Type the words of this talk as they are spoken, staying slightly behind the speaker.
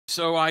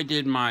So I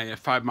did my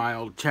 5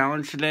 mile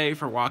challenge today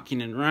for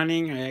walking and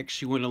running. I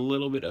actually went a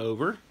little bit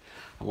over.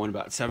 I went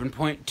about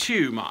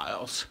 7.2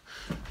 miles,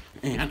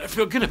 and I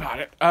feel good about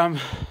it.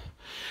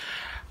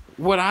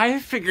 What I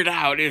figured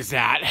out is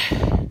that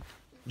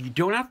you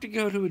don't have to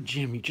go to a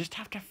gym. You just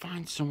have to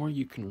find somewhere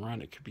you can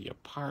run. It could be a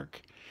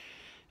park.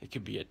 It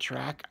could be a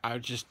track. I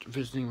was just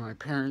visiting my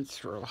parents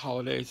for the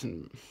holidays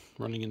and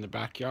running in the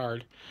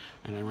backyard,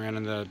 and I ran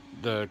in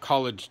the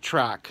college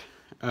track.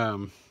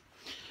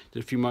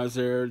 Did a few miles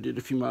there, did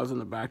a few miles in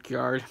the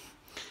backyard.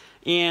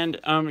 And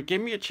it gave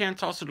me a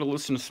chance also to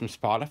listen to some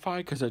Spotify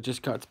because I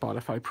just got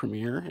Spotify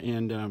Premiere.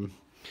 And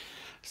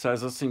so I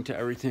was listening to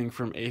everything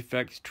from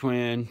Aphex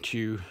Twin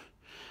to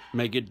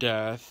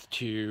Megadeth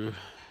to,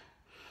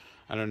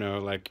 I don't know,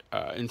 like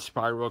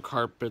Inspiral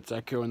Carpets,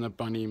 Echo and the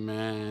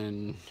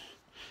Bunnymen,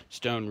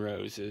 Stone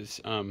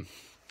Roses. And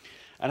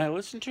I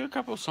listened to a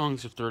couple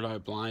songs of Third Eye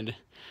Blind.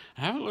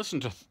 I haven't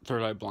listened to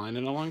Third Eye Blind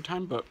in a long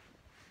time, but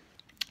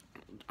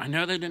I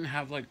know they didn't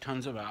have like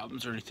tons of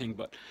albums or anything,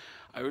 but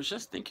I was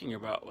just thinking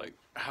about like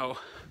how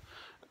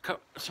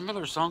some of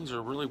their songs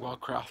are really well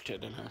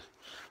crafted, and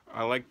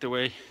I like the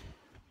way.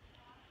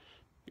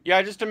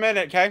 Yeah, just a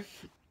minute, okay.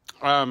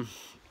 Um,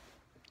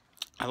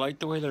 I like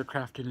the way they're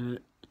crafted, and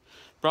it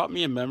brought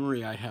me a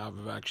memory I have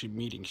of actually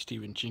meeting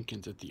Stephen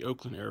Jenkins at the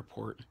Oakland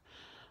airport.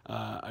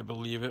 I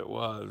believe it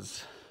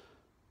was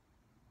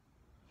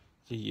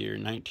the year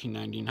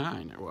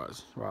 1999. It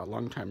was, wow, a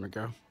long time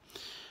ago.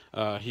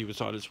 He was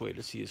on his way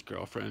to see his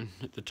girlfriend.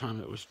 At the time,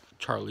 it was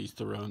Charlize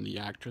Theron, the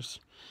actress.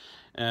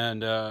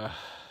 And I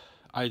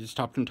just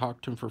stopped and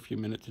talked to him for a few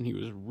minutes, and he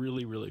was a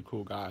really, really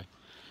cool guy.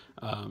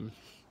 Um,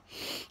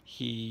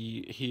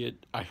 he had,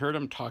 I heard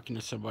him talking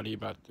to somebody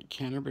about the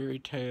Canterbury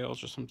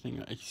Tales or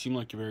something. He seemed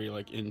like very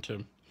like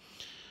into,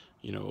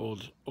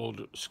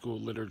 old school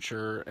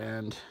literature.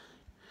 And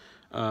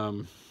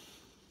um,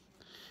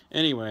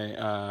 anyway,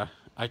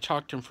 I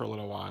talked to him for a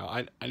little while.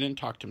 I didn't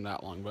talk to him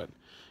that long, but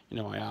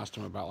I asked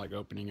him about like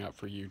opening up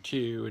for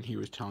U2, and he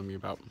was telling me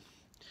about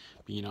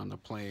being on the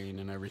plane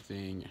and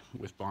everything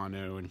with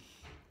Bono, and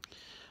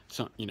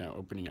some,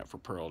 opening up for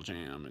Pearl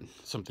Jam, and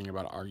something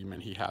about an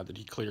argument he had that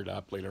he cleared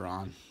up later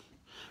on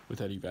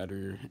with Eddie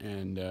Vedder.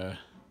 And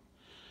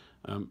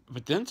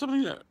but then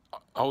something that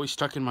always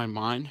stuck in my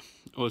mind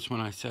was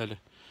when I said,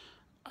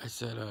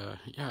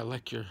 yeah, I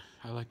like your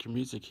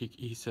music.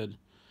 He said,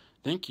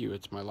 thank you.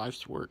 It's my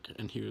life's work,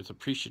 and he was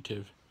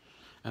appreciative.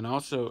 And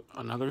also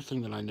another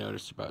thing that I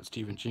noticed about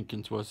Stephen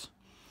Jenkins was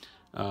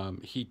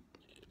he.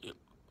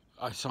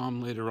 I saw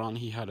him later on.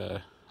 He had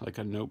a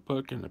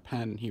notebook and a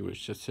pen. And he was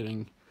just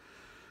sitting.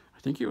 I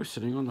think he was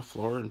sitting on the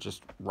floor and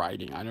just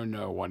writing. I don't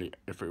know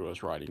if he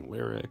was writing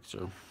lyrics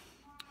or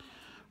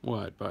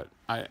what, but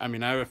I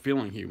mean, I have a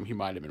feeling he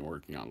might have been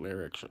working on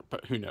lyrics,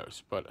 but who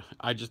knows? But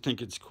I just think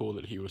it's cool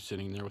that he was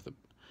sitting there with a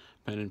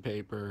pen and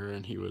paper,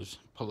 and he was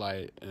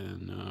polite,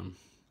 and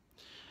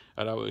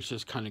it always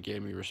just kind of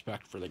gave me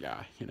respect for the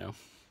guy.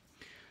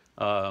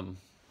 Um,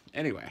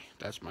 anyway,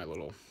 that's my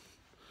little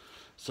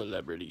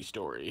celebrity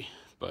story,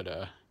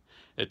 but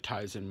it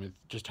ties in with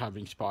just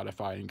having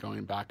Spotify and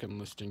going back and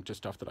listening to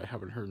stuff that I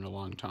haven't heard in a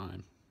long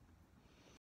time.